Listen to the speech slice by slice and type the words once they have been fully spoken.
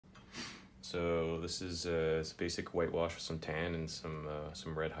So this is it's a basic whitewash with some tan and some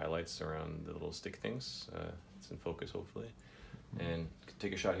red highlights around the little stick things. It's in focus hopefully. And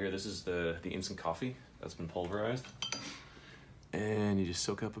take a shot here. This is the instant coffee that's been pulverized. And you just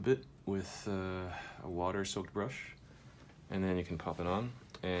soak up a bit with a water-soaked brush. And then you can pop it on.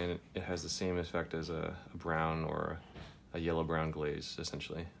 And it has the same effect as a brown or a yellow-brown glaze,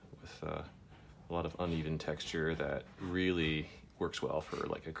 essentially, with a lot of uneven texture that really works well for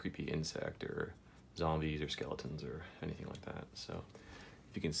like a creepy insect or zombies or skeletons or anything like that. So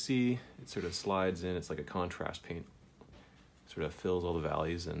if you can see, it sort of slides in. It's like a contrast paint. Sort of fills all the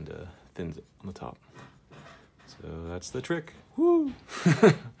valleys and thins it on the top. So that's the trick. Woo!